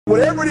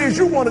Whatever it is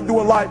you want to do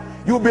in life,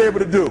 you'll be able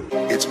to do.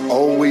 It's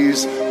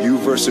always you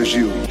versus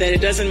you. That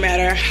it doesn't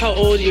matter how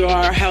old you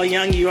are, how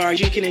young you are,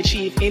 you can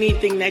achieve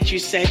anything that you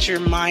set your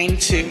mind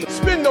to.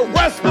 Spend the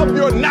rest of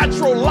your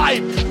natural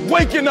life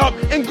waking up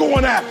and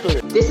going after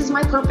it. This is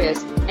my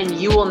purpose, and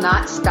you will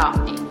not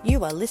stop me.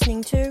 You are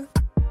listening to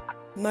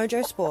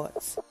Mojo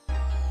Sports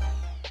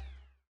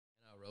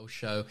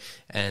show,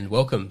 and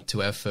welcome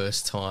to our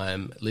first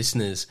time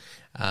listeners.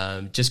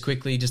 Just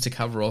quickly, just to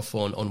cover off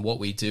on what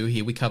we do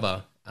here, we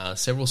cover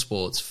several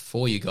sports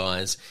for you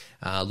guys.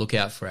 Look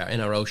out for our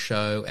NRL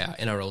show, our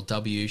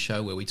NRLW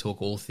show, where we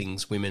talk all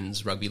things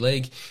women's rugby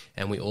league,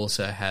 and we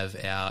also have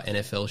our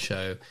NFL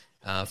show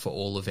for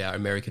all of our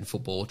American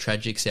football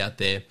tragics out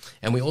there.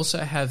 And we also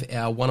have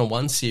our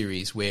one-on-one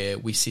series where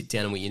we sit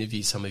down and we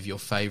interview some of your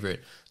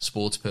favourite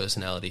sports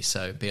personalities,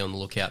 so be on the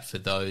lookout for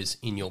those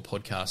in your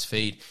podcast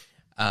feed.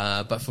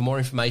 But for more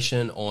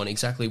information on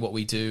exactly what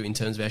we do in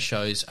terms of our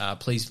shows,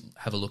 please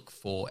have a look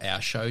for our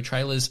show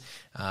trailers.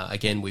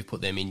 Again, we've put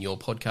them in your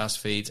podcast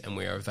feeds and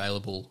we are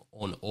available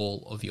on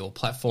all of your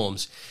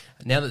platforms.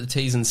 Now that the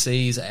T's and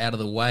C's are out of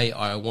the way,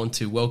 I want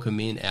to welcome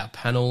in our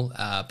panel,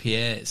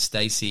 Pierre,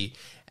 Stacey,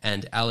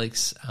 and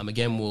Alex.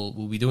 Again, we'll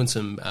be doing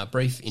some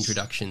brief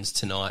introductions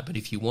tonight, but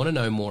if you want to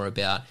know more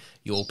about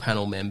your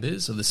panel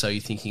members of the So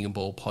You Thinking of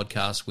Ball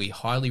podcast, we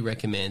highly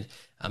recommend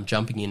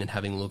jumping in and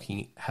having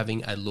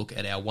a look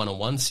at our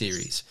one-on-one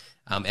series.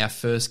 Our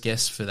first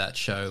guests for that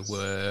show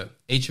were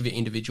each of your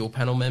individual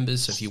panel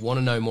members, so if you want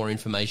to know more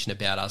information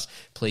about us,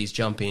 please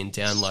jump in,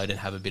 download, and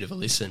have a bit of a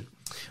listen.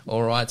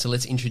 All right, so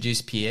let's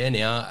introduce Pierre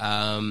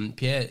now.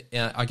 Pierre,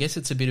 I guess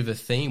it's a bit of a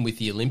theme with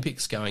the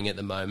Olympics going at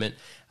the moment.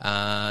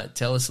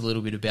 Tell us a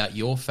little bit about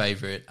your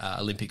favourite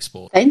Olympic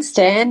sport. Thanks,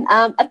 Dan.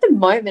 At the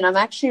moment, I'm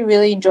actually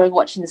really enjoying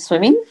watching the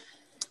swimming.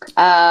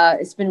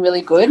 It's been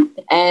really good,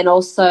 and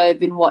also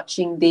been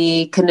watching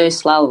the canoe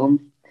slalom.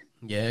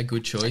 Yeah,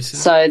 good choices.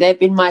 So they've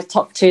been my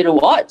top two to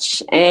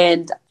watch,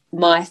 and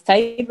my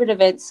favourite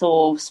events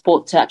or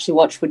sport to actually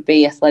watch would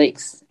be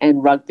athletics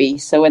and rugby.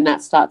 So when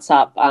that starts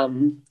up,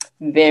 I'm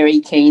very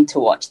keen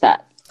to watch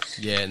that.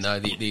 Yeah, no,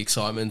 the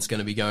excitement's going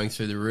to be going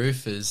through the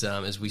roof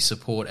as we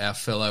support our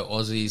fellow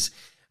Aussies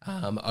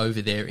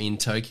over there in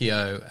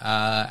Tokyo.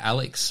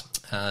 Alex,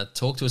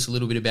 talk to us a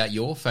little bit about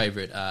your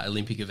favourite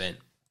Olympic event.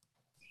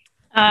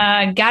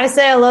 Gotta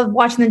say, I love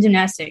watching the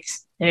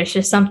gymnastics. There's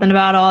just something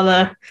about all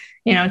the,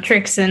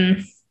 tricks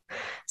and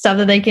stuff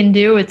that they can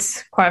do.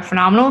 It's quite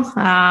phenomenal.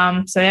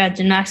 So yeah,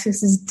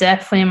 gymnastics is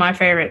definitely my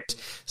favorite.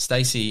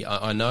 Stacey,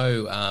 I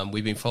know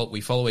we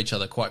follow each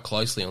other quite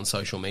closely on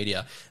social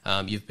media.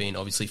 You've been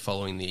obviously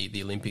following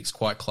the Olympics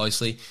quite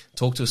closely.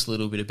 Talk to us a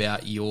little bit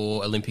about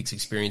your Olympics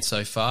experience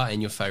so far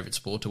and your favourite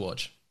sport to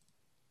watch.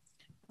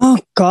 Oh,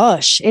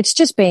 gosh, it's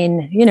just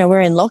been,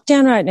 we're in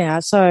lockdown right now.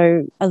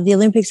 So the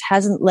Olympics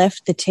hasn't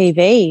left the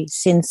TV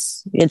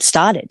since it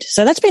started.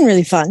 So that's been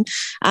really fun.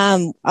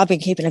 I've been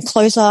keeping a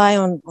close eye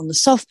on the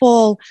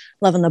softball,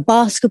 loving the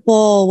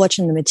basketball,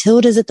 watching the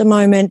Matildas at the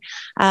moment.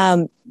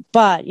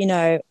 But,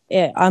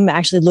 I'm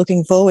actually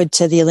looking forward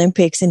to the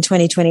Olympics in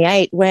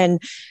 2028 when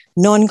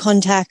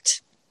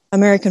non-contact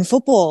American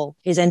football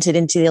is entered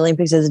into the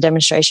Olympics as a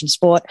demonstration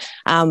sport,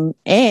 and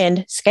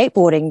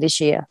skateboarding this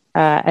year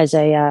as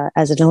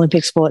an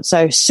Olympic sport.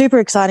 So super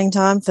exciting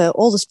time for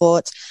all the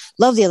sports.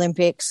 Love the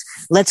Olympics.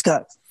 Let's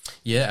go.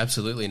 Yeah,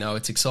 absolutely. No,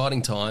 it's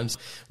exciting times.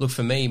 Look,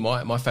 for me,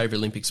 my favourite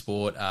Olympic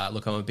sport, I'm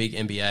a big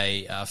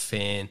NBA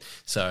fan,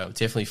 so I'm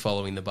definitely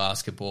following the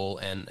basketball,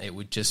 and it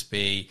would just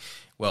be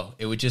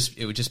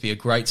a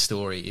great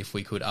story if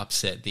we could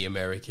upset the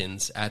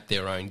Americans at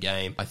their own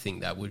game. I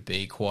think that would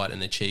be quite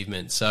an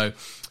achievement. So,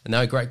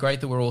 no, great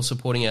that we're all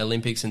supporting our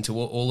Olympics, and to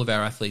all of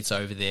our athletes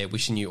over there,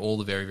 wishing you all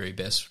the very, very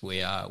best.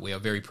 We are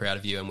very proud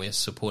of you, and we're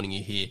supporting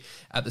you here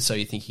at the So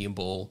You Thinking of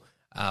Ball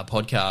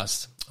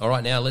podcast. All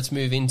right, now let's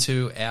move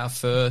into our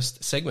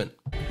first segment.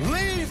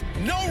 Leave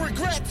no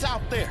regrets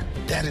out there.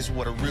 That is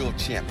what a real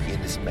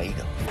champion is made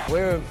of.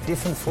 We're a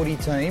different footy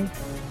team,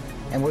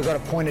 and we've got a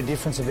point of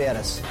difference about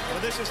us. Well,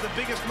 this is the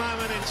biggest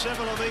moment in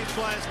several of these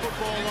players'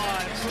 football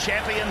lives.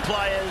 Champion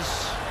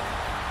players,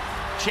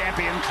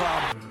 champion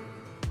club.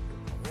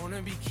 I want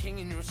to be king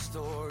in your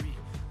story.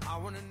 I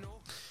want to know.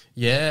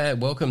 Yeah,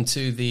 welcome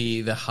to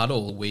the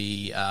huddle.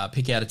 We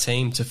pick out a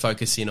team to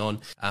focus in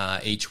on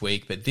each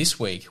week, but this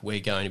week we're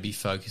going to be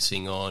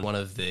focusing on one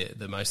of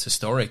the most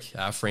historic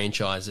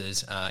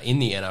franchises in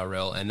the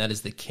NRL, and that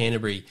is the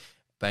Canterbury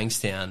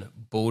Bankstown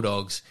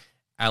Bulldogs.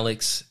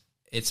 Alex,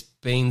 it's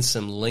been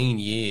some lean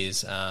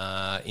years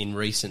in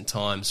recent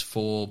times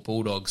for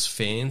Bulldogs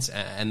fans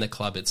and the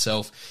club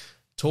itself.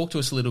 Talk to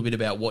us a little bit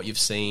about what you've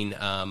seen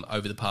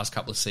over the past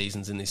couple of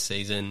seasons in this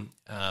season.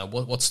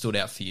 What stood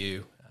out for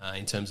you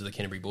in terms of the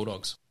Canterbury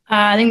Bulldogs?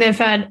 I think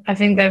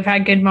they've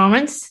had good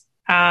moments,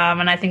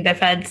 and I think they've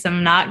had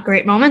some not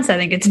great moments. I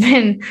think it's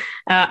been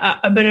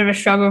a bit of a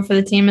struggle for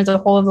the team as a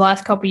whole over the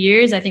last couple of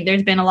years. I think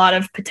there's been a lot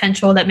of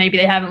potential that maybe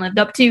they haven't lived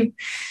up to,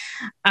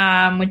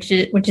 which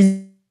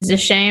is a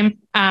shame.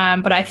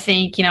 But I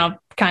think,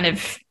 kind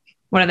of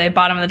what are they,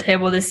 bottom of the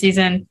table this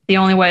season. The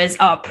only way is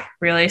up,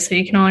 really. So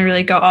you can only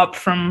really go up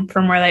from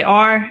where they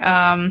are.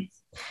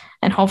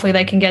 And hopefully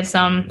they can get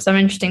some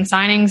interesting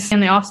signings in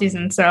the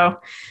offseason.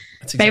 So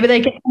maybe they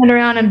can turn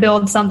around and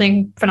build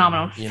something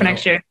phenomenal for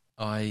next year.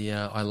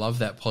 I love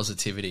that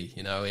positivity.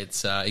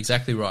 It's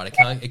exactly right.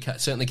 It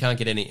certainly can't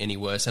get any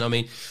worse. And I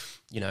mean,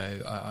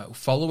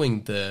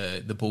 following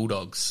the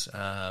Bulldogs,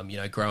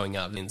 growing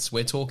up,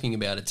 we're talking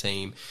about a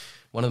team,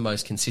 one of the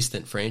most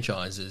consistent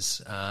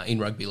franchises in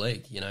rugby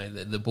league.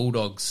 The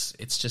Bulldogs,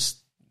 it's just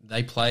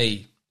they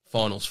play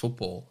finals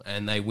football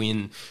and they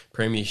win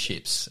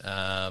premierships,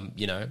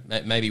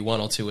 maybe one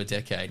or two a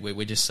decade.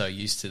 We're just so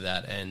used to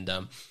that. And,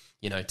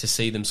 to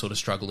see them sort of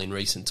struggle in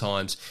recent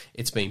times,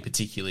 it's been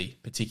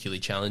particularly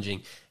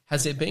challenging.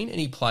 Has there been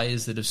any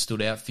players that have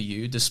stood out for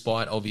you,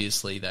 despite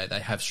obviously they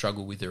have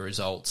struggled with the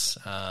results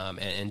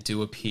and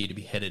do appear to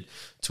be headed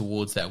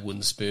towards that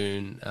wooden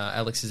spoon?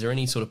 Alex, is there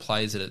any sort of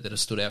players that have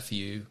stood out for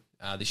you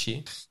this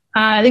year?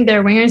 I think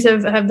their wingers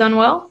have done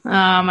well.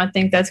 I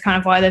think that's kind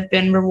of why they've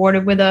been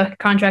rewarded with a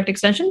contract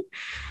extension.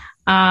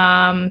 But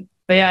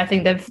yeah, I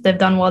think they've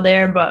done well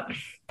there. But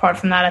apart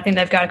from that, I think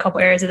they've got a couple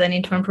areas that they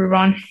need to improve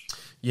on.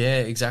 Yeah,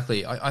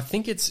 exactly. I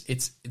think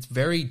it's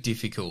very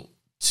difficult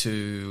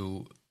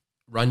to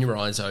run your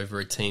eyes over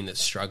a team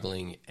that's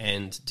struggling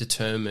and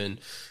determine,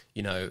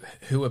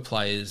 who are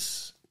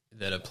players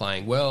that are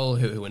playing well,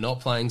 who are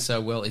not playing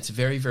so well. It's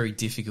very, very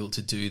difficult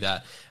to do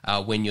that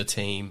when your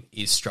team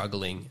is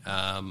struggling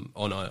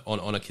on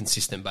a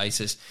consistent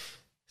basis.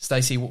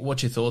 Stacey,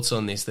 what's your thoughts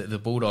on this? The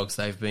Bulldogs,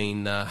 they've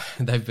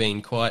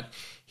been quite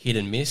hit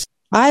and miss.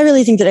 I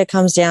really think that it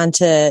comes down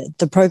to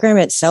the program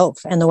itself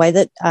and the way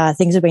that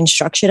things have been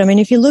structured. I mean,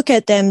 if you look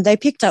at them, they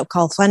picked up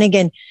Kyle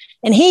Flanagan,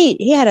 and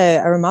he had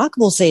a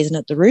remarkable season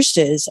at the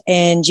Roosters,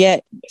 and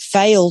yet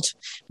failed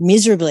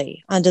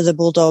miserably under the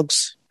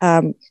Bulldogs,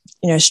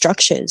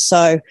 structures.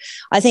 So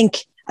I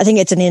think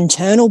it's an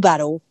internal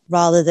battle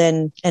rather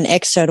than an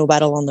external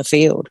battle on the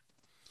field.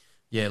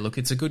 Yeah, look,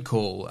 it's a good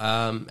call.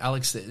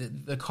 Alex,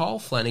 the Kyle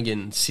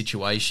Flanagan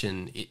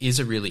situation is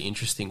a really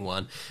interesting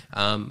one.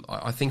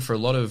 I think for a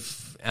lot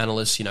of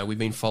analysts, we've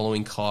been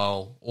following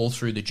Kyle all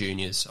through the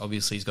juniors.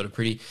 Obviously, he's got a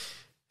pretty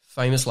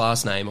famous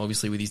last name,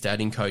 obviously, with his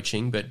dad in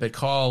coaching. But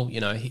Kyle,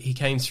 he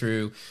came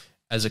through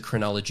as a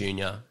Cronulla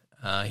junior.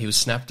 He was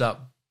snapped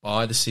up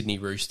by the Sydney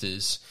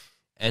Roosters.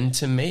 And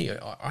to me,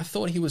 I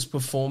thought he was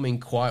performing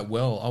quite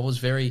well. I was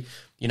very,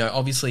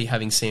 obviously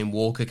having Sam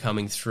Walker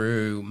coming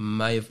through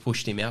may have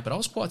pushed him out, but I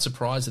was quite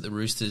surprised that the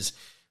Roosters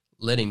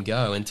let him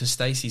go. And to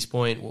Stacey's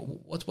point,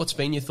 what's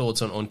been your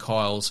thoughts on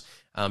Kyle's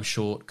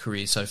short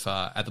career so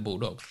far at the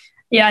Bulldogs?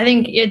 Yeah, I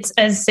think it's,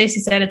 as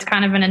Stacey said, it's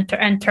kind of an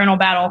internal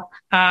battle.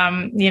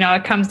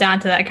 It comes down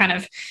to that kind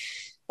of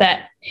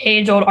that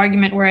age-old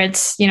argument where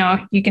it's, you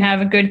can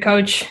have a good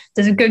coach.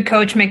 Does a good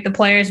coach make the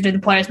players, or do the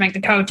players make the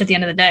coach at the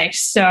end of the day?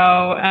 So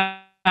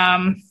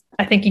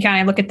I think you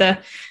kind of look at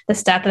the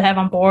staff that they have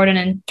on board, and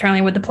internally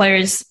with the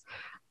players,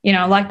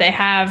 like they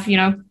have,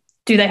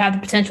 do they have the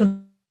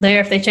potential there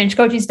if they change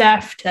coaching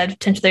staff? Do they have the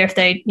potential there if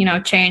they,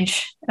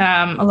 change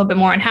a little bit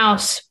more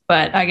in-house?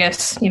 But I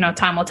guess,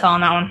 time will tell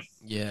on that one.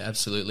 Yeah,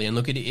 absolutely. And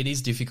look, it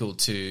is difficult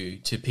to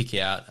pick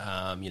out,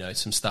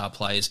 some star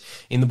players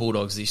in the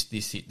Bulldogs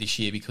this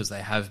year because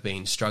they have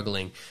been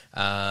struggling.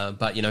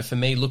 But, for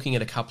me, looking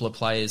at a couple of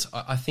players,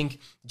 I think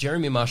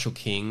Jeremy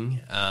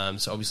Marshall-King,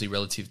 so obviously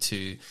relative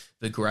to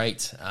the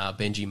great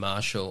Benji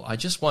Marshall, I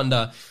just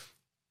wonder,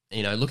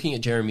 looking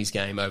at Jeremy's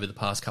game over the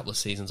past couple of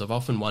seasons, I've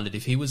often wondered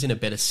if he was in a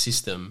better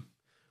system,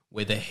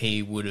 whether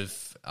he would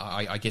have,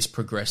 I guess,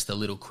 progressed a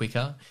little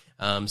quicker.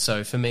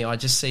 So for me, I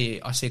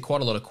see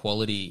quite a lot of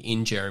quality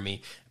in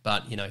Jeremy,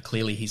 but,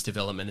 clearly his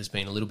development has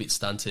been a little bit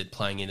stunted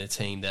playing in a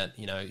team that,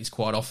 is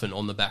quite often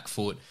on the back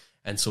foot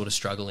and sort of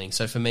struggling.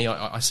 So for me,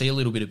 I see a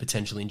little bit of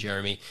potential in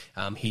Jeremy.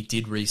 He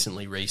did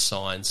recently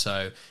re-sign,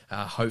 so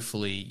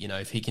hopefully,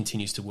 if he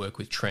continues to work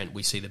with Trent,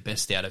 we see the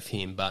best out of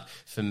him. But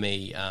for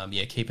me,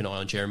 keep an eye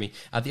on Jeremy.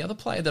 The other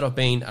player that I've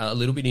been a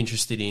little bit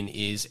interested in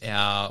is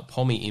our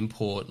Pommy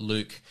import,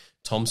 Luke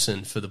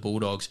Thompson, for the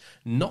Bulldogs.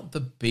 Not the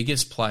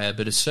biggest player,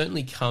 but has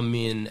certainly come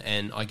in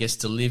and, I guess,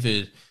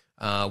 delivered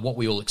what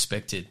we all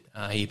expected.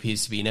 He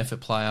appears to be an effort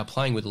player,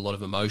 playing with a lot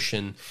of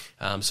emotion,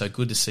 so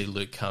good to see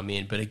Luke come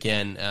in. But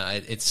again,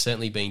 it's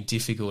certainly been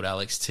difficult,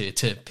 Alex,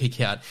 to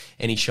pick out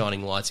any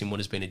shining lights in what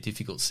has been a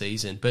difficult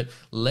season. But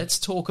let's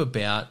talk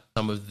about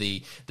some of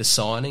the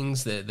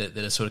signings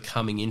that are sort of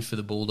coming in for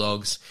the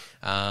Bulldogs.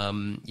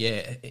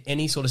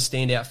 Any sort of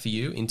standout for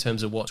you in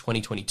terms of what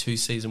 2022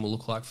 season will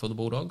look like for the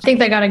Bulldogs? I think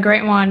they got a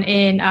great one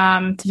in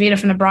Tavita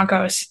from the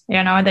Broncos.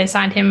 They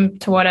signed him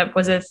to what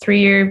was a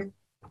 3-year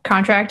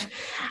contract.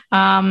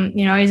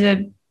 He's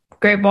a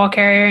great ball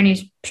carrier and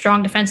he's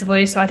strong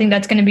defensively. So I think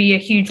that's going to be a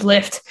huge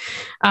lift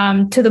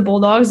to the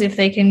Bulldogs if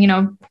they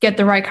can, get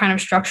the right kind of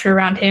structure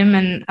around him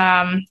and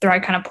the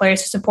right kind of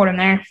players to support him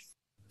there.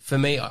 For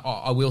me,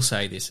 I will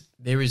say this.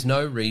 There is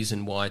no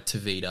reason why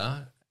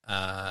Tavita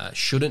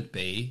shouldn't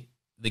be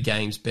the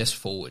game's best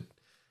forward.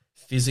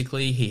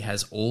 Physically, he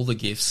has all the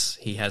gifts.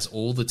 He has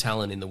all the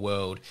talent in the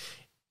world.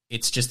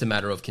 it's just a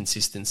matter of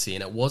consistency.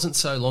 And it wasn't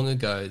so long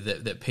ago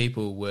that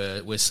people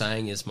were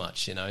saying as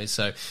much, you know.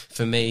 So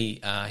for me,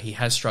 he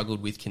has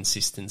struggled with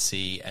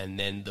consistency, and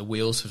then the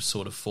wheels have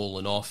sort of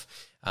fallen off,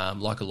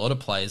 like a lot of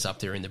players up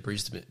there in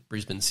the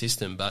Brisbane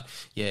system. But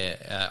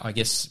yeah, I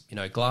guess, you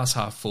know, glass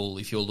half full,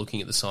 if you're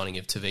looking at the signing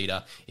of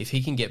Tavita, if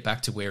he can get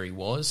back to where he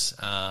was,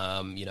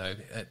 you know,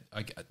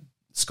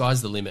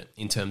 sky's the limit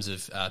in terms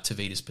of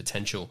Tavita's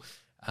potential.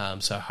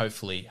 So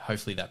hopefully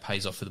that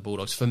pays off for the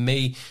Bulldogs. For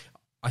me,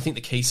 I think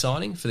the key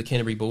signing for the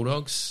Canterbury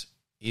Bulldogs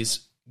is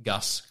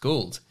Gus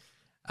Gould,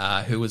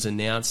 who was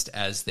announced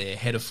as their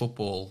head of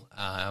football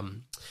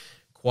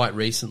quite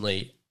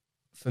recently.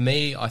 For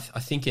me, I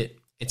think it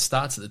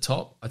starts at the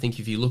top. I think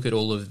if you look at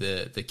all of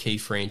the key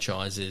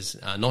franchises,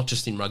 not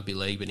just in rugby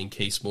league but in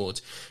key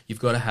sports, you've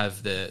got to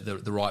have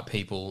the right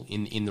people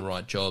in the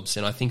right jobs.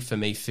 And I think for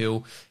me,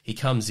 Phil, he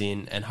comes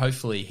in and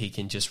hopefully he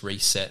can just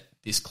reset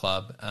this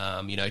club.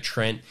 You know,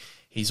 Trent,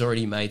 he's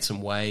already made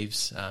some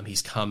waves.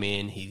 He's come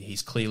in.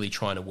 He's clearly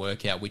trying to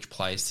work out which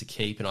players to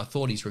keep, and I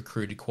thought he's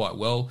recruited quite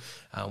well.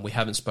 We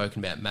haven't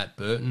spoken about Matt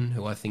Burton,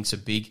 who I think is a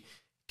big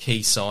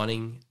key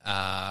signing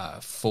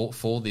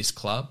for this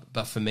club.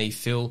 But for me,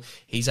 Phil,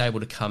 he's able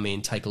to come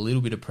in, take a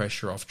little bit of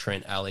pressure off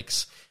Trent,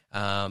 Alex.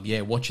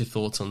 What's your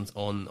thoughts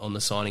on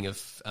the signing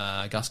of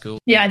Gus Gould?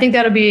 Yeah, I think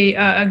that'll be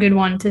a good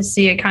one to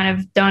see it kind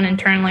of done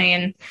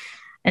internally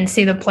and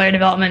see the player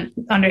development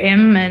under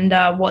him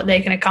and what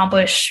they can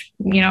accomplish,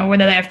 you know,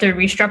 whether they have to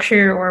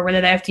restructure or whether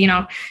they have to, you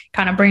know,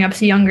 kind of bring up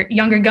some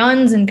younger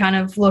guns and kind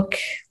of look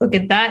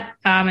at that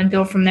and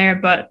build from there.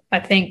 But I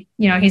think,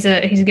 you know, he's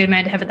a good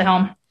man to have at the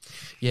helm.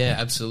 Yeah,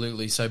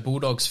 absolutely. So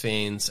Bulldogs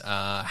fans,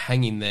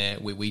 hang in there.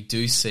 We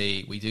do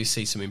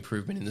see some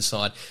improvement in the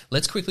side.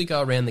 Let's quickly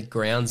go around the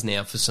grounds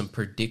now for some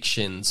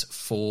predictions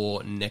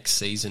for next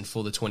season,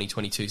 for the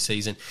 2022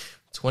 season.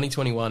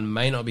 2021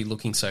 may not be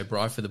looking so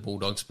bright for the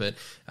Bulldogs, but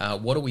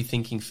what are we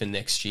thinking for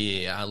next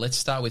year? Let's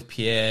start with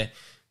Pierre.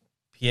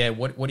 Pierre,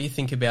 what do you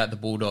think about the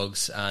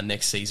Bulldogs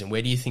next season?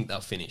 Where do you think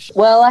they'll finish?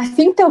 Well, I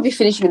think they'll be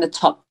finishing in the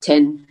top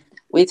 10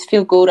 with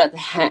Phil Gould at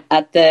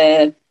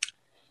the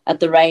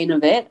reign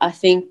of it. I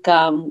think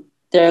there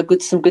are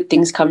some good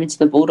things coming to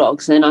the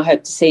Bulldogs, and I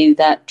hope to see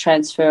that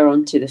transfer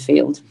onto the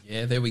field.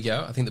 Yeah, there we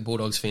go. I think the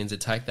Bulldogs fans would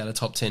take that, a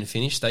top 10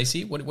 finish.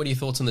 Stacey, what are your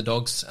thoughts on the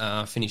Dogs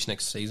finish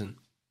next season?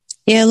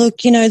 Yeah,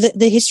 look, you know,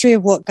 the history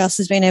of what Gus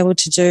has been able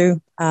to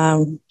do,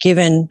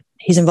 given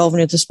his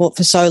involvement with the sport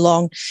for so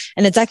long,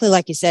 and exactly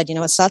like you said, you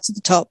know, it starts at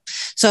the top.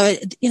 So,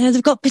 you know,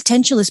 they've got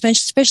potential,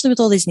 especially with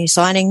all these new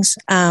signings.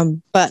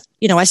 But,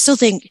 you know, I still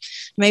think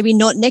maybe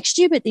not next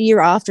year, but the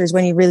year after is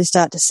when you really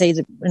start to see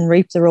and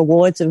reap the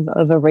rewards of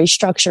a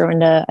restructure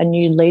and a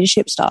new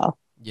leadership style.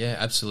 Yeah,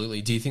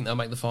 absolutely. Do you think they'll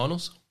make the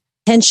finals?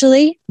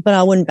 Potentially, but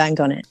I wouldn't bank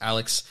on it.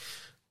 Alex,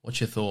 what's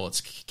your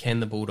thoughts? Can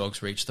the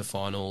Bulldogs reach the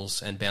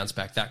finals and bounce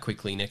back that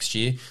quickly next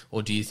year,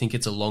 or do you think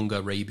it's a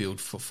longer rebuild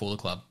for the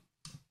club?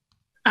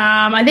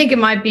 I think it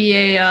might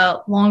be a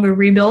longer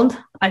rebuild.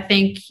 I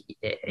think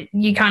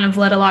you kind of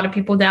let a lot of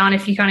people down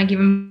if you kind of give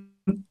them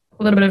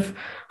a little bit of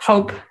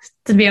hope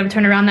to be able to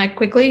turn around that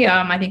quickly.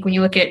 I think when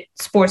you look at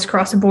sports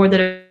across the board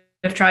that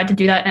have tried to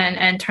do that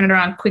and turn it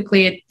around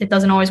quickly, it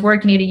doesn't always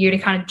work. You need a year to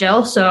kind of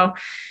gel. So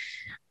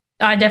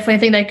I definitely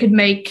think they could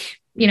make,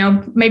 you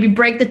know, maybe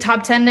break the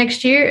top 10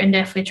 next year and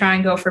definitely try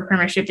and go for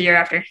premiership the year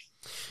after.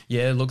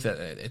 Yeah, look,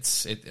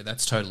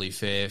 that's totally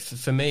fair.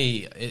 For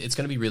me, it's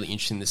going to be really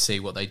interesting to see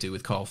what they do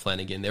with Kyle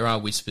Flanagan. There are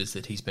whispers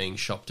that he's being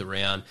shopped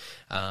around,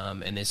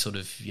 and they're sort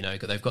of, you know,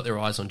 they've got their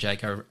eyes on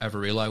Jake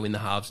Averillo in the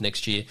halves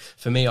next year.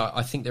 For me,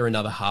 I think they're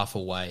another half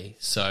away.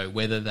 So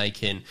whether they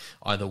can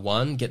either,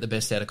 one, get the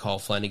best out of Kyle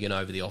Flanagan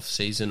over the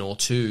off-season, or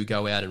two,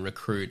 go out and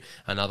recruit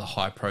another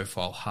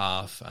high-profile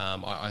half,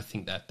 I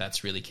think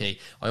that's really key.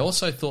 I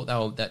also thought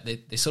that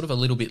they're sort of a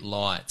little bit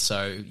light.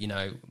 So, you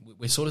know,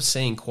 we're sort of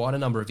seeing quite a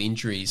number of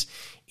injuries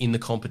in the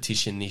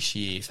competition this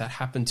year. If that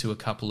happened to a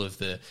couple of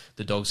the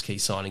Dogs' key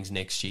signings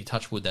next year,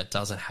 touch wood, that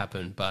doesn't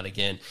happen. But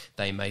again,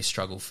 they may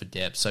struggle for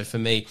depth. So for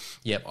me,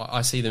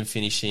 I see them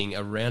finishing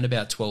around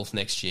about 12th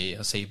next year.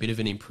 I see a bit of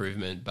an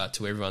improvement, but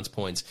to everyone's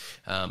points,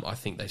 I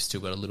think they've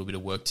still got a little bit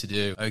of work to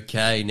do.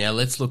 Okay, now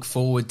let's look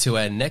forward to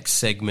our next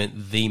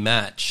segment, The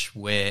Match,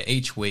 where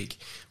each week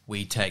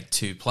we take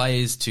two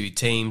players, two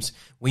teams,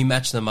 we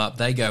match them up,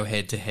 they go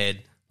head to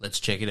head. Let's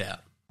check it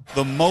out.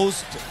 The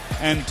most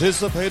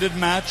anticipated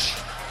match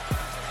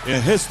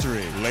in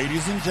history,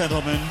 ladies and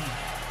gentlemen.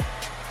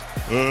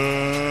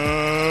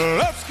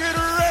 Let's get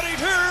ready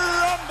to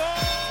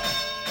rumble!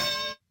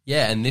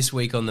 Yeah, and this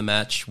week on The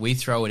Match, we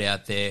throw it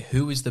out there.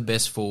 Who is the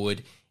best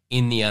forward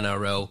in the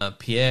NRL?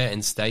 Pierre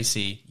and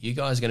Stacey, you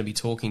guys are going to be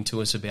talking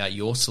to us about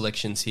your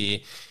selections here.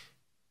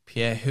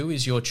 Pierre, who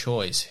is your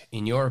choice?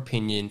 In your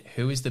opinion,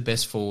 who is the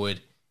best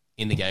forward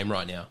in the game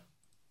right now?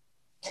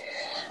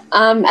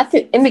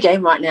 In the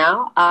game right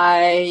now,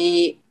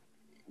 I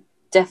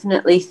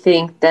definitely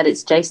think that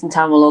it's Jason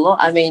Taumalolo.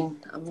 I mean,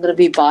 I'm going to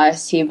be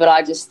biased here, but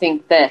I just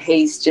think that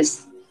he's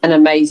just an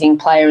amazing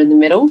player in the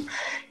middle.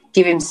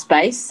 Give him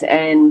space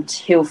and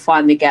he'll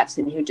find the gaps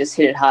and he'll just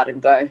hit it hard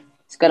and go.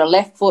 He's got a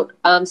left foot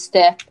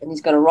step and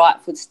he's got a right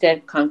foot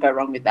step. Can't go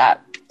wrong with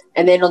that.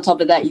 And then on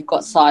top of that, you've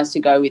got size to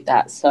go with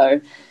that.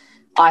 So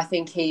I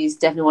think he's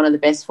definitely one of the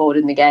best forward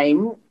in the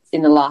game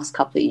in the last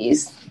couple of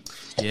years.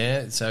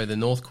 Yeah, so the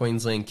North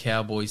Queensland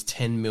Cowboys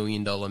 $10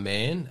 million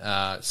man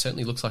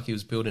certainly looks like he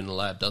was built in a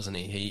lab, doesn't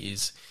he? He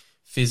is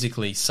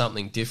physically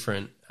something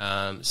different.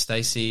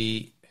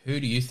 Stacey, who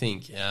do you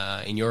think,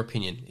 in your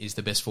opinion, is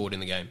the best forward in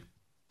the game?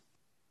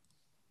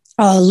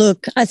 Oh,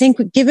 look, I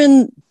think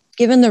given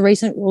the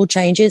recent rule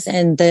changes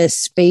and the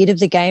speed of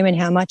the game and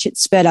how much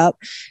it's sped up,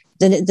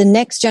 the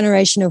next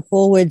generation of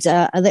forwards,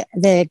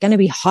 they're going to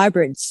be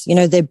hybrids. You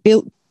know, they're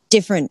built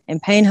different,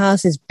 and Payne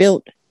Haas is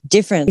built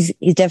different.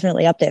 He's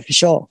definitely up there for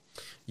sure.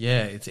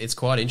 Yeah, it's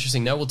quite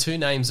interesting. Now, well, two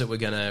names that we're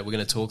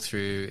gonna talk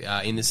through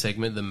in this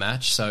segment, the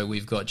match. So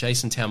we've got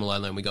Jason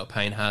Taumalolo and we've got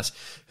Payne Haas,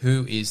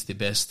 who is the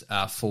best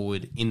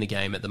forward in the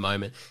game at the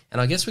moment.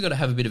 And I guess we've got to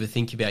have a bit of a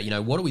think about,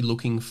 what are we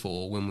looking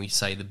for when we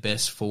say the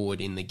best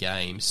forward in the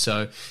game?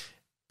 So,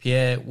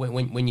 Pierre,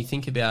 when you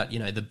think about,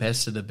 the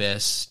best of the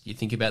best, you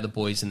think about the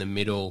boys in the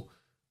middle,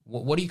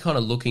 what are you kind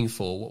of looking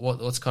for?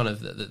 What's kind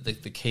of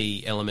the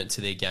key element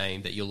to their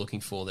game that you're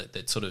looking for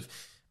that sort of,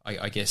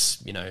 I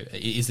guess,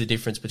 is the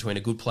difference between a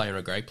good player and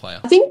a great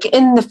player? I think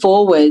in the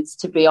forwards,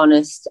 to be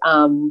honest,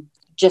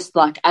 just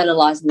like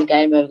analysing the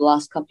game over the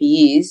last couple of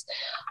years,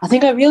 I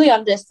think I really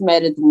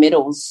underestimated the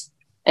middles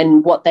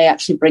and what they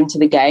actually bring to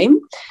the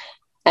game.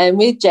 And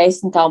with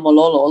Jason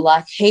Taumalolo,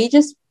 like he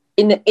just,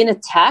 in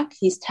attack,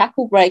 his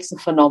tackle breaks are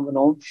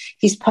phenomenal.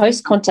 His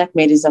post-contact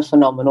meters are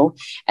phenomenal,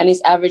 and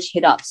his average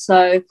hit-up.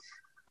 So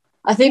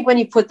I think when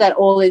you put that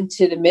all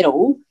into the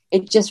middle,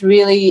 it just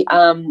really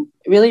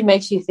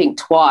makes you think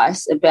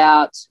twice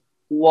about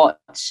what,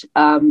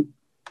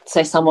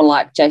 say, someone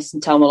like Jason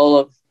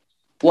Taumalolo,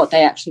 what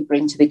they actually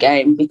bring to the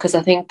game. Because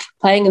I think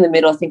playing in the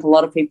middle, I think a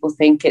lot of people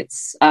think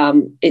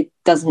it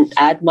doesn't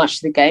add much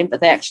to the game,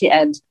 but they actually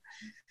add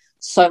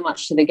so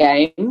much to the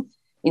game.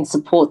 In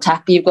support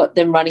tackle, you've got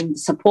them running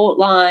support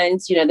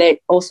lines. They're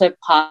also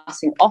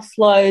passing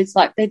offloads.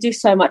 Like, they do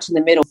so much in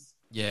the middle.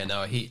 Yeah,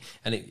 no,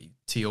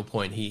 to your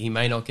point, he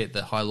may not get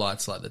the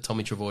highlights like the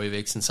Tommy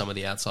Trbojevics and some of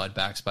the outside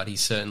backs, but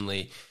he's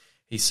certainly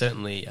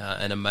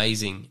an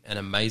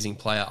amazing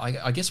player.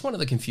 I guess one of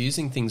the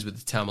confusing things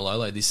with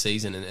Taumalolo this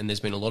season, and there's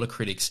been a lot of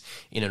critics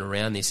in and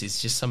around this, is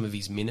just some of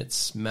his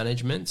minutes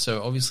management.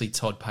 So obviously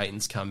Todd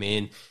Payton's come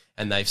in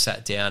and they've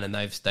sat down and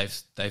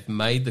they've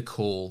made the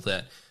call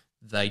that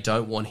they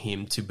don't want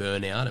him to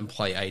burn out and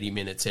play 80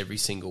 minutes every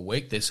single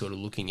week. They're sort of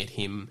looking at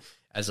him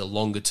as a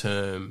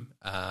longer-term,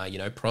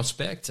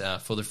 prospect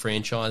for the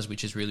franchise,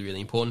 which is really,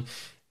 really important.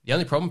 The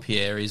only problem,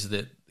 Pierre, is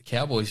that the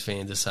Cowboys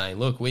fans are saying,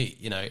 look,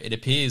 it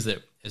appears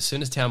that as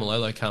soon as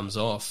Taumalolo comes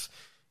off,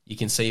 you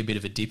can see a bit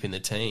of a dip in the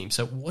team.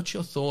 So what's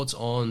your thoughts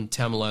on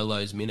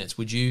Taumalolo's minutes?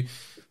 Would you,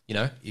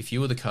 if you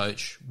were the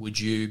coach, would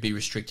you be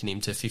restricting him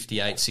to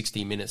 58,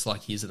 60 minutes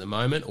like he is at the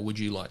moment, or would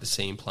you like to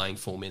see him playing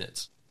 4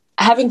 minutes?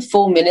 Having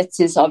 4 minutes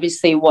is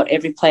obviously what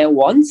every player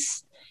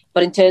wants.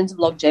 But in terms of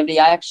longevity,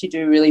 I actually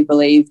do really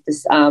believe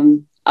this.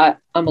 I'm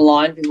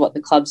aligned with what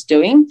the club's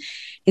doing.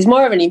 He's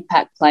more of an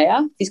impact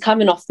player. He's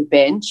coming off the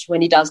bench.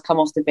 When he does come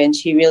off the bench,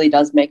 he really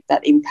does make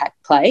that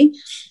impact play.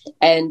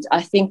 And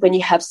I think when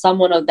you have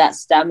someone of that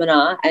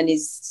stamina and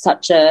is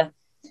such a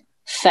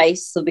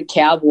face of the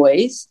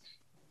Cowboys,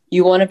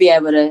 you want to be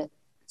able to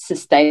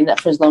sustain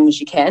that for as long as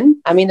you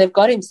can. I mean, they've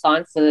got him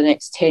signed for the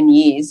next 10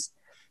 years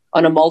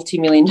on a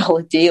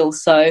multi-million-dollar deal.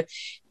 So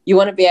you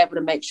want to be able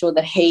to make sure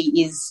that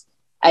he is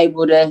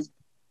able to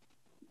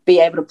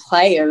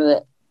play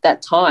over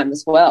that time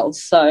as well.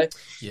 So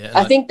yeah,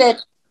 I think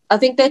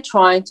they're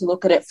trying to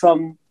look at it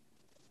from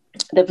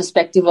the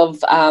perspective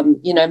of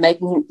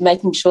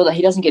making sure that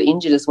he doesn't get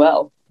injured as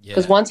well.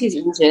 Because once he's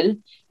injured,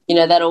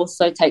 that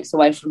also takes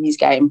away from his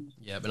game.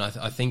 Yeah, but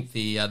I think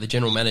the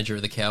general manager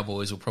of the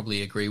Cowboys will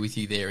probably agree with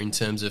you there in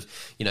terms of,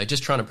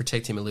 just trying to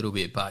protect him a little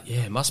bit. But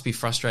yeah, it must be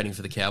frustrating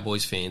for the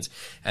Cowboys fans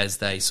as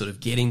they sort of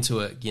get into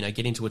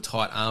a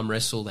tight arm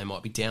wrestle. They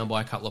might be down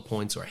by a couple of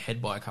points or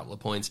ahead by a couple of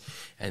points,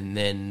 and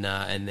then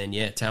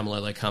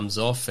Taumalolo comes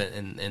off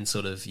and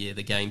sort of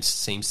the game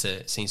seems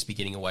to be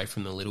getting away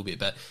from them a little bit.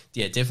 But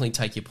yeah, definitely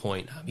take your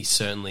point. He's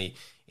certainly,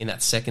 in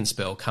that second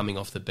spell, coming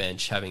off the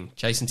bench, having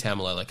Jason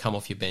Taumalolo come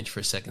off your bench for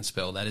a second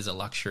spell, that is a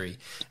luxury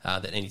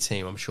that any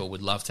team, I'm sure,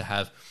 would love to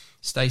have.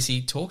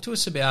 Stacey, talk to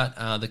us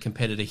about the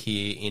competitor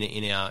here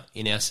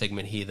in our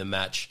segment here, the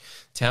match.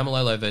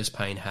 Taumalolo versus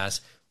Payne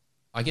Haas.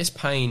 I guess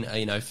Payne,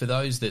 for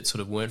those that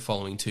sort of weren't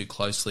following too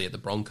closely at the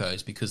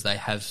Broncos because they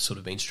have sort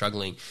of been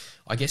struggling,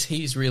 I guess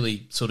he's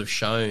really sort of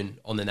shown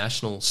on the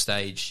national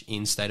stage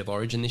in State of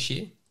Origin this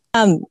year.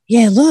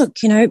 Look,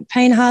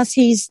 Payne Haas,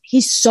 he's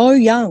so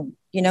young.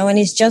 And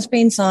he's just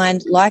been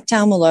signed, like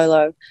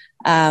Taumalolo,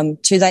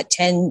 to that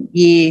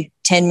 10-year,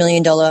 $10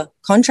 million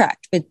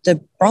contract with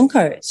the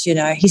Broncos.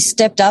 He's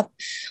stepped up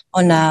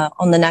on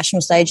the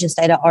national stage in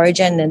State of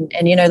Origin, and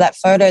that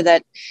photo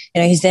that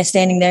he's there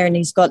standing there and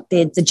he's got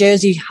the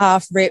jersey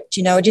half ripped.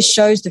 It just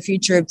shows the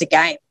future of the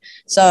game.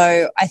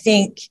 So I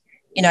think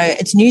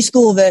it's new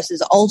school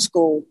versus old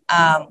school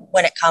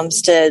when it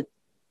comes to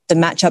the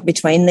matchup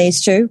between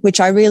these two, which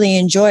I really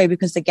enjoy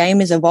because the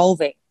game is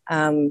evolving.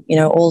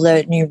 All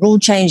the new rule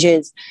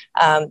changes,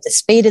 the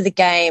speed of the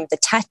game, the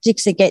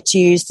tactics that gets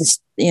used,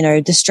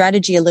 the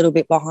strategy a little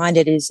bit behind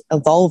it is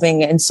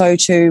evolving, and so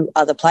too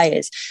are the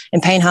players.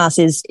 And Payne Haas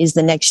is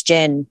the next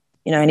gen,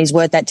 and he's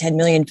worth that $10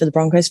 million for the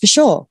Broncos for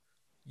sure.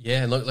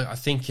 Yeah, look, I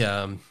think,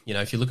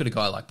 if you look at a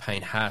guy like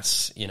Payne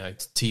Haas,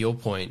 to your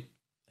point,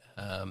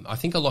 I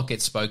think a lot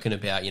gets spoken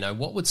about,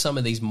 what would some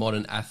of these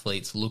modern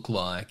athletes look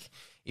like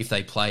if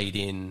they played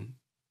in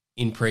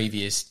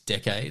previous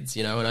decades,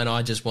 and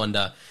I just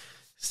wonder,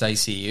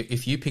 Stacey,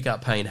 if you pick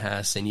up Payne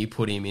Haas and you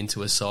put him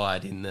into a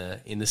side in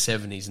the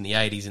 70s and the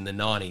 80s and the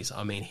 90s,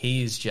 I mean,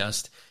 he's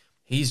just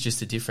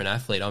a different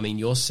athlete. I mean,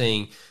 you're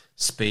seeing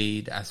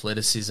speed,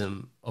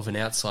 athleticism of an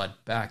outside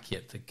back,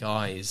 yet the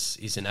guy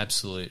is an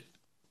absolute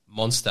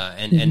monster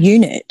and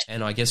unit.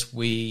 And I guess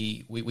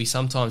we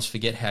sometimes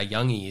forget how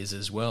young he is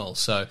as well.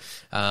 So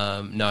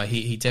no,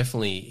 he's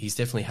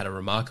definitely had a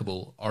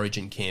remarkable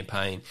Origin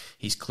campaign.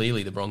 He's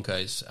clearly the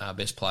Broncos'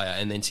 best player.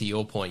 And then to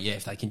your point,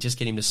 if they can just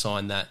get him to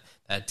sign that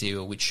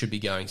deal, which should be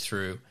going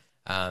through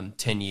 10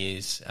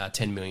 years,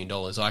 $10 million,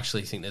 I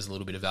actually think there's a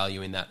little bit of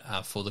value in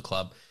that for the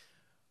club.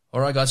 All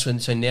right, guys.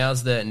 So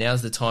now's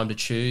the time to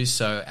choose.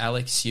 So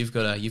Alex, you've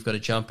got to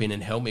jump in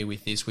and help me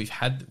with this. We've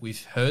heard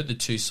the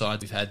two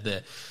sides.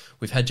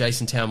 We've had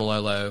Jason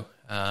Taumalolo.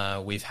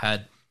 We've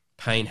had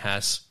Payne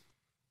Haas.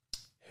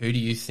 Who do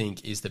you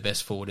think is the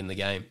best forward in the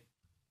game?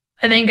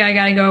 I think I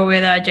got to go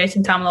with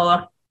Jason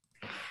Taumalolo.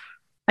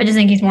 I just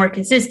think he's more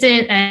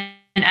consistent, and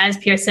as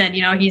Pierre said,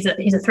 he's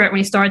a threat when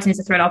he starts, and he's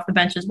a threat off the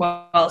bench as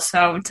well.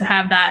 So to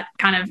have that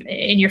kind of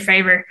in your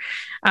favor,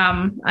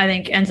 I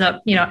think ends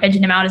up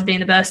edging him out as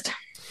being the best.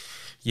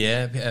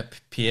 Yeah,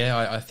 Pierre,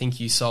 I think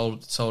you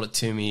sold it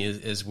to me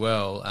as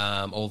well.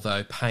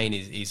 Although Payne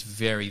is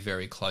very,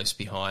 very close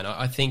behind.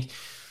 I think,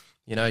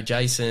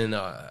 Jason,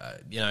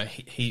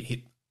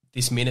 he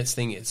this minutes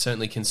thing, it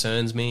certainly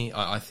concerns me.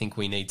 I think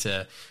we need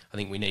to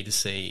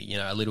see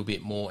a little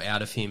bit more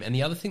out of him. And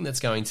the other thing that's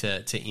going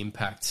to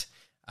impact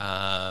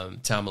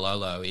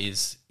Taumalolo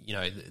is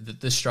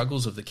the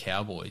struggles of the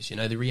Cowboys.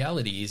 The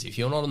reality is, if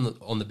you're not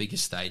on the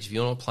biggest stage, if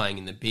you're not playing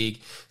in the big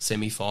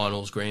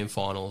semi-finals, grand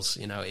finals,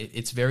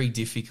 it's very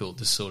difficult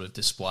to sort of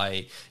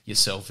display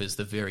yourself as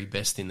the very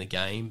best in the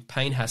game.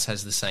 Payne Haas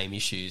has the same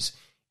issues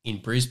in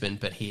Brisbane,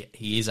 but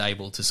he is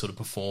able to sort of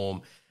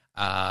perform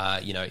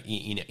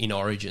in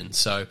Origin.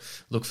 So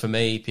look, for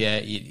me,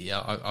 Pierre,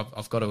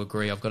 I've got to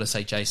agree. I've got to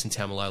say Jason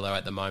Taumalolo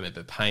at the moment,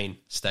 but Payne,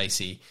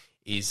 Stacey,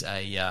 is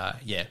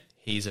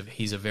he's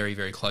a very,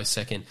 very close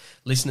second.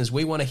 Listeners,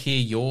 we want to hear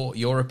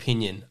your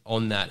opinion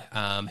on that.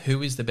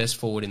 Who is the best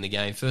forward in the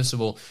game? First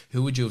of all,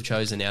 who would you have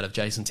chosen out of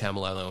Jason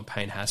Taumalolo and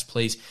Payne Haas?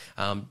 Please,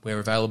 we're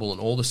available on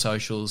all the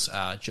socials.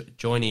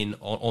 Join in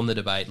on the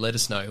debate. Let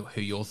us know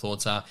who your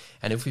thoughts are.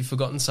 And if we've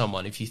forgotten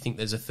someone, if you think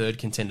there's a third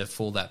contender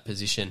for that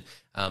position,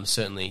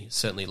 certainly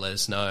let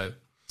us know.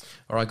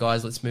 All right,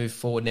 guys, let's move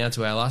forward now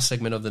to our last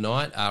segment of the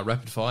night,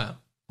 Rapid Fire.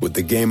 With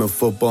the game of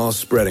football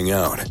spreading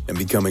out and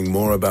becoming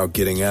more about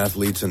getting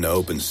athletes into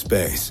open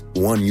space,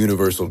 one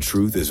universal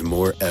truth is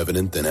more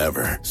evident than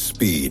ever.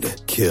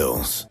 Speed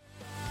kills.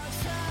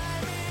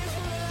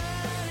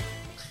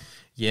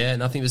 Yeah,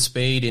 nothing but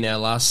speed in our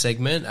last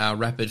segment,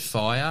 Rapid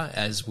Fire,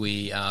 as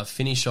we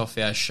finish off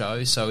our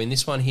show. So in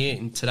this one here,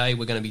 today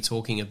we're going to be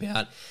talking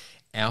about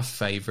our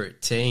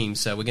favourite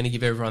teams. So we're going to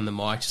give everyone the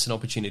mic, just an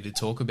opportunity to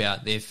talk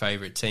about their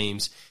favourite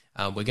teams.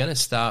 We're going to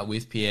start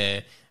with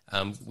Pierre.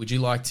 Would you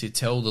like to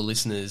tell the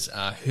listeners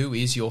who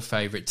is your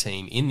favourite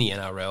team in the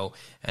NRL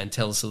and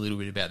tell us a little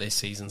bit about their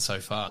season so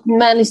far?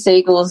 Manly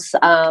Seagulls.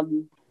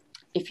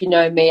 If you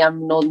know me,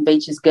 I'm a Northern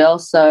Beaches girl,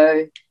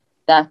 so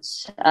that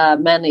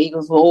Manly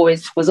Eagles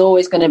was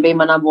always going to be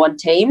my number one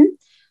team.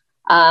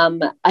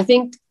 I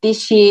think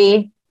this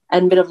year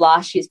and a bit of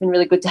last year, it's been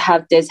really good to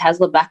have Des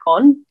Hasler back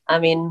on. I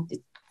mean,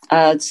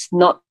 it's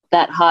not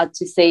that hard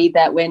to see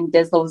that when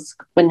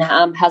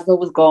Hasler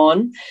was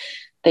gone,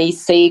 the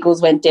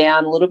Seagulls went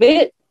down a little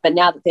bit, but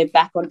now that they're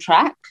back on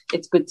track,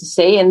 it's good to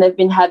see. And they've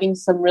been having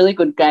some really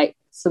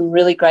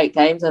great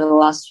games over the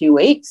last few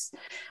weeks.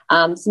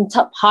 Some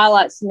top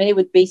highlights for me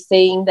would be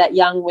seeing that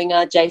young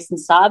winger Jason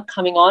Saab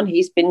coming on.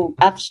 He's been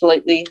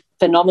absolutely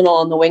phenomenal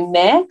on the wing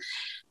there.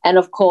 And,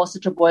 of course, the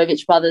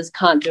Trbojevic brothers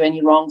can't do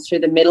any wrong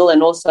through the middle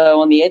and also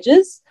on the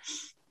edges.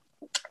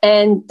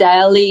 And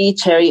Daly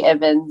Cherry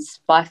Evans,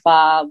 by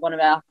far one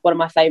of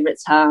my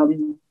favourites,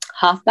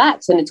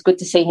 halfbacks, and it's good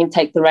to see him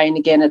take the reign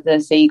again at the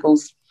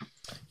Seagulls.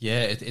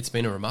 Yeah, it's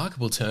been a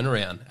remarkable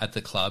turnaround at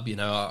the club.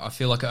 I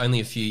feel like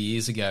only a few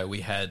years ago we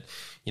had,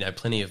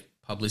 plenty of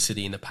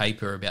publicity in the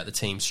paper about the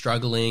team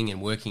struggling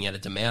and working out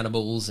of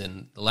demountables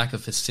and the lack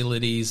of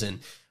facilities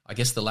and I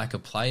guess the lack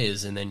of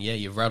players. And then,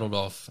 you've rattled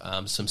off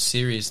some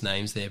serious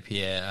names there,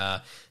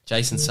 Pierre.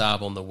 Jason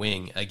Saab on the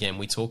wing. Again,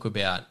 we talk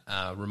about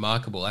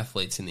remarkable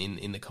athletes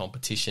in the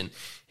competition.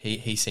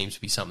 He seems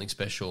to be something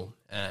special.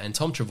 And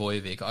Tom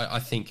Trbojevic, I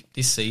think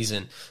this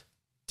season,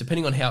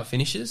 depending on how it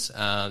finishes,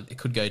 it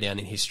could go down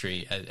in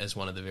history as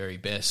one of the very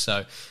best.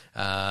 So,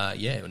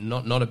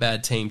 not a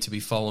bad team to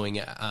be following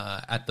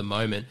at the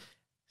moment.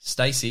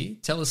 Stacey,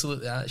 tell us,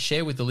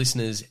 share with the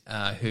listeners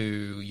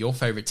who your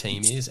favourite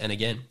team is, and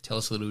again, tell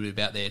us a little bit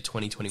about their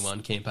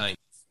 2021 campaign.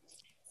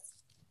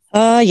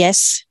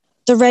 Yes,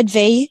 the Red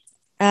V.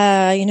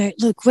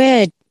 Look,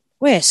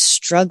 we're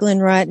struggling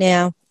right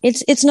now.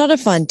 It's not a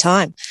fun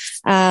time.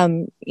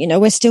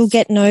 We're still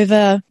getting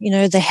over,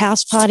 the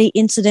house party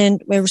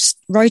incident. We're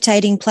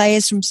rotating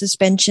players from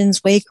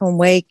suspensions week on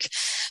week.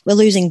 We're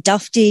losing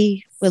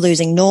Dufty. We're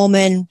losing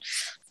Norman.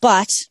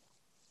 But,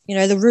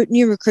 the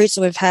new recruits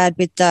that we've had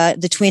with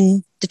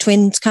the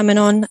twins coming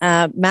on,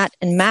 Matt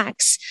and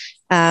Max,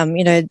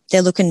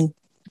 they're looking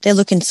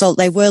solid.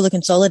 They were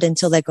looking solid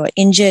until they got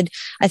injured.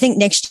 I think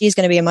next year is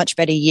going to be a much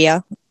better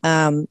year.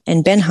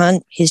 And Ben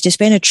Hunt has just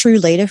been a true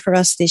leader for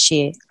us this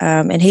year.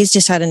 And he's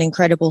just had an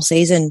incredible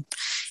season,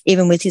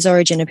 even with his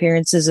Origin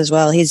appearances as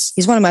well. He's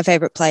one of my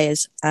favourite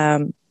players.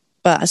 But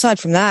aside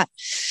from that,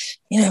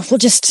 we'll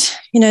just,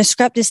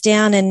 scrap this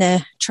down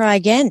and try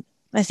again.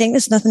 I think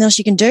there's nothing else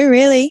you can do,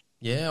 really.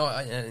 Yeah,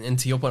 and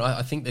to your point,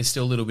 I think there's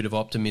still a little bit of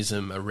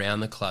optimism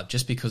around the club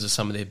just because of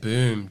some of their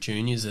boom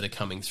juniors that are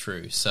coming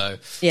through. So,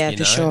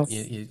 for sure.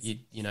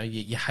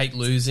 You hate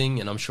losing,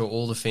 and I'm sure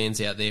all the fans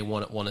out there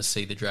want to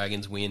see the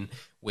Dragons win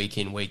week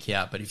in, week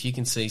out. But if you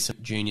can see some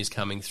juniors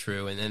coming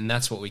through, and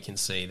that's what we can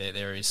see,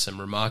 there is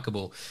some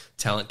remarkable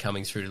talent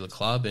coming through to the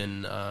club.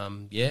 And,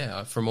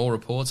 from all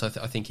reports, I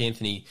think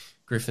Anthony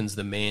Griffin's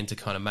the man to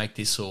kind of make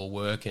this all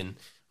work and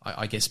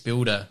I guess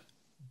build a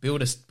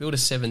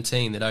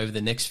 17 that over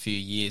the next few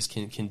years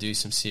can do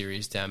some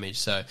serious damage.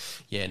 So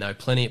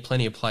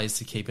plenty of players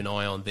to keep an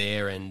eye on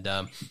there, and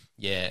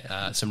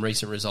some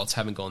recent results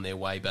haven't gone their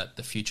way, but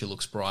the future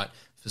looks bright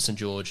for St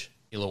George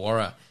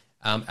Illawarra.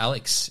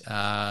 Alex,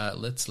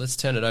 let's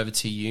turn it over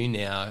to you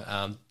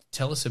now.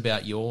 Tell us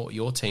about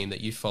your team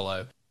that you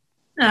follow.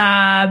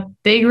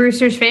 Big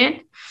Roosters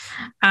fan.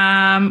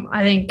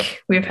 I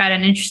think we've had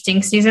an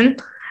interesting season.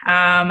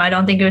 I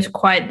don't think it was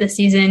quite the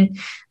season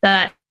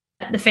that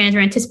the fans were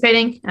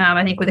anticipating.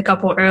 I think with a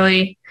couple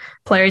early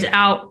players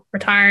out,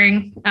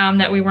 retiring,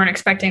 that we weren't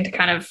expecting to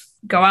kind of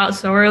go out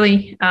so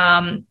early,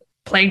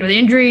 plagued with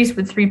injuries,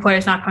 with 3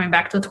 players not coming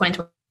back till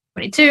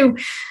 2022.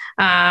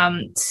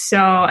 So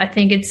I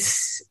think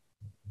it's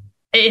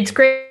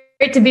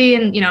great to be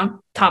in,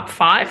 top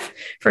 5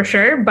 for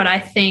sure, but I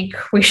think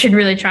we should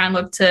really try and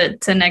look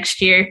to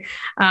next year.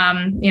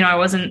 I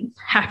wasn't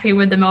happy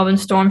with the Melbourne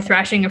Storm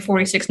thrashing of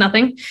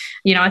 46-0.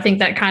 I think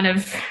that kind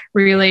of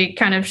really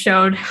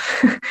showed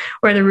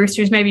where the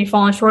Roosters maybe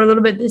fallen short a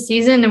little bit this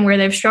season and where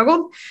they've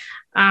struggled.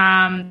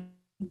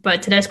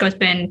 But Tedesco's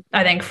been,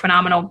 I think,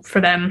 phenomenal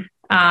for them.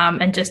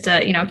 And just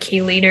a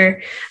key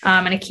leader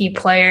and a key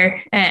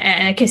player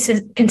and a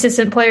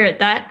consistent player at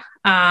that.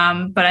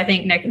 But I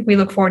think we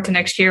look forward to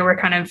next year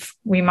where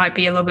we might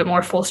be a little bit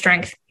more full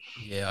strength.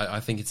 Yeah,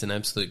 I think it's an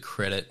absolute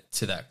credit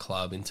to that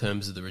club in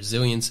terms of the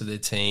resilience of their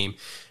team.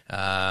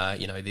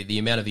 The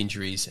amount of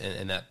injuries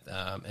and that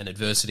and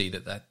adversity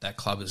that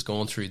club has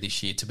gone through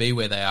this year to be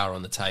where they are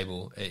on the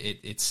table.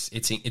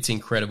 It's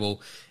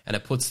incredible, and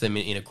it puts them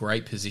in a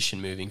great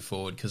position moving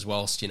forward. Because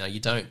whilst you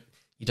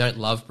don't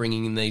love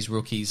bringing in these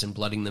rookies and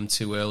blooding them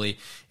too early,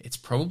 it's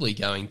probably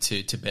going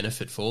to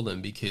benefit for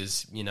them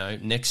because,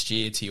 next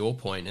year, to your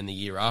point, and the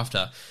year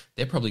after,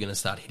 they're probably going to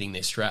start hitting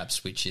their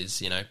straps, which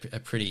is, a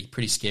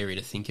pretty scary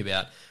to think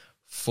about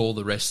for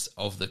the rest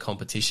of the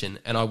competition.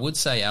 And I would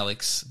say,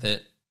 Alex,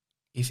 that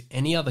if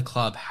any other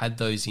club had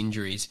those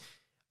injuries,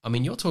 I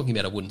mean, you're talking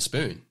about a wooden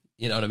spoon.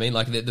 You know what I mean?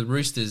 Like the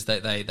Roosters,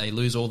 they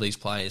lose all these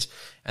players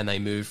and they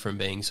move from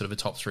being sort of a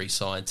top 3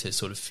 side to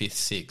sort of 5th,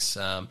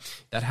 6th.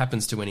 That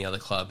happens to any other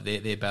club.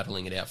 They're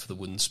battling it out for the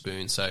wooden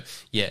spoon. So,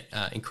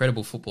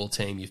 incredible football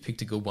team. You've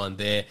picked a good one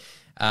there.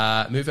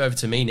 Move over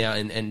to me now,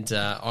 and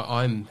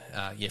I'm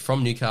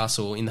from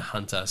Newcastle in the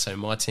Hunter. So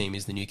my team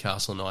is the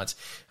Newcastle Knights.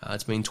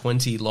 It's been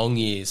 20 long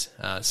years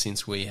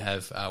since we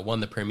have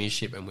won the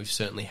premiership, and we've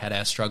certainly had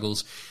our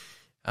struggles.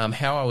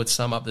 How I would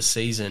sum up the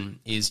season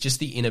is just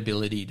the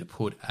inability to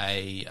put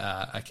a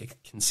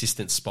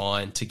consistent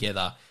spine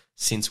together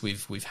since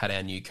we've had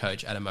our new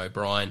coach, Adam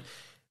O'Brien.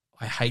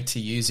 I hate to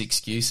use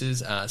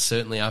excuses,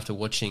 certainly after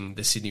watching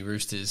the Sydney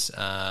Roosters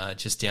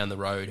just down the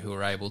road, who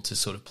are able to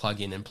sort of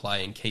plug in and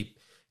play and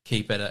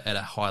keep at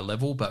a high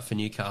level. But for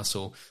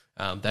Newcastle,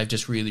 they've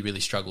just really, really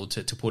struggled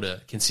to put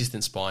a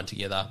consistent spine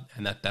together,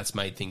 and that's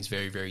made things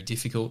very, very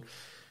difficult.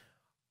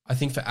 I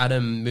think for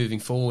Adam moving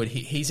forward,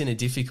 he's in a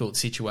difficult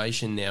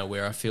situation now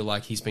where I feel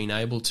like he's been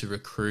able to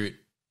recruit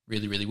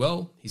really, really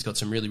well. He's got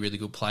some really, really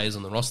good players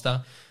on the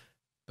roster.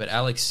 But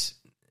Alex,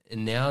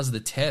 now's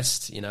the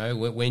test.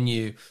 When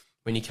you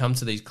come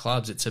to these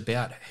clubs, it's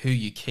about who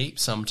you keep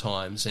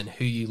sometimes and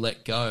who you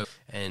let go.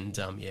 And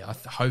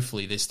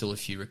hopefully there's still a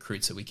few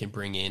recruits that we can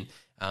bring in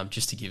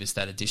just to give us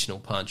that additional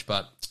punch.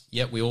 But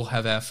we all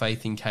have our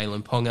faith in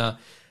Kalen Ponga.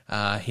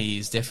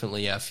 He's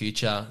definitely our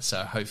future,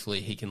 so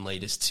hopefully he can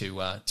lead us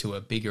to a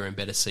bigger and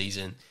better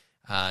season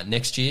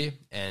next year,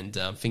 and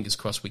fingers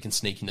crossed we can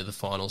sneak into the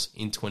finals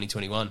in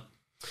 2021.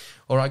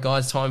 All right,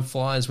 guys, time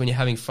flies when you're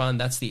having fun.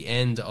 That's the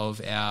end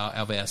of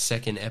our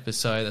second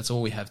episode. That's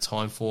all we have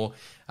time for.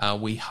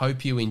 We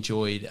hope you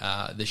enjoyed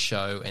the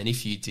show, and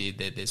if you did,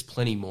 there's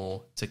plenty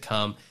more to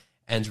come.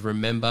 And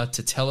remember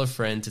to tell a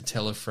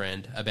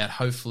friend about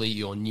hopefully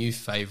your new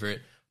favourite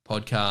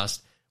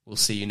podcast. We'll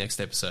see you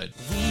next episode.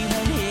 We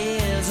won't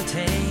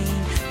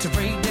hesitate to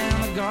break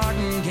down the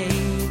garden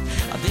gate.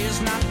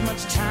 There's not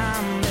much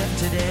time left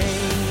today.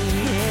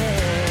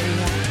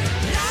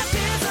 Life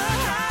is a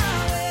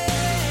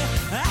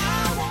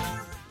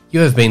highway.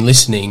 You have been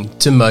listening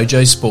to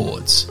Mojo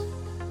Sports.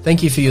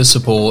 Thank you for your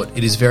support.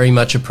 It is very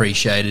much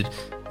appreciated.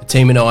 The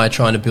team and I are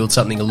trying to build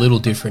something a little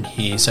different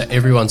here, so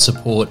everyone's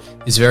support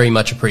is very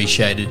much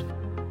appreciated.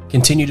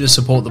 Continue to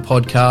support the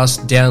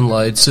podcast,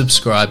 download,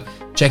 subscribe,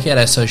 check out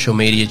our social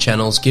media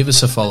channels, give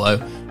us a follow,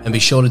 and be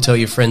sure to tell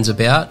your friends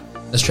about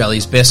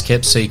Australia's best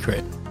kept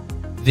secret.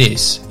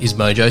 This is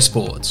Mojo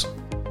Sports.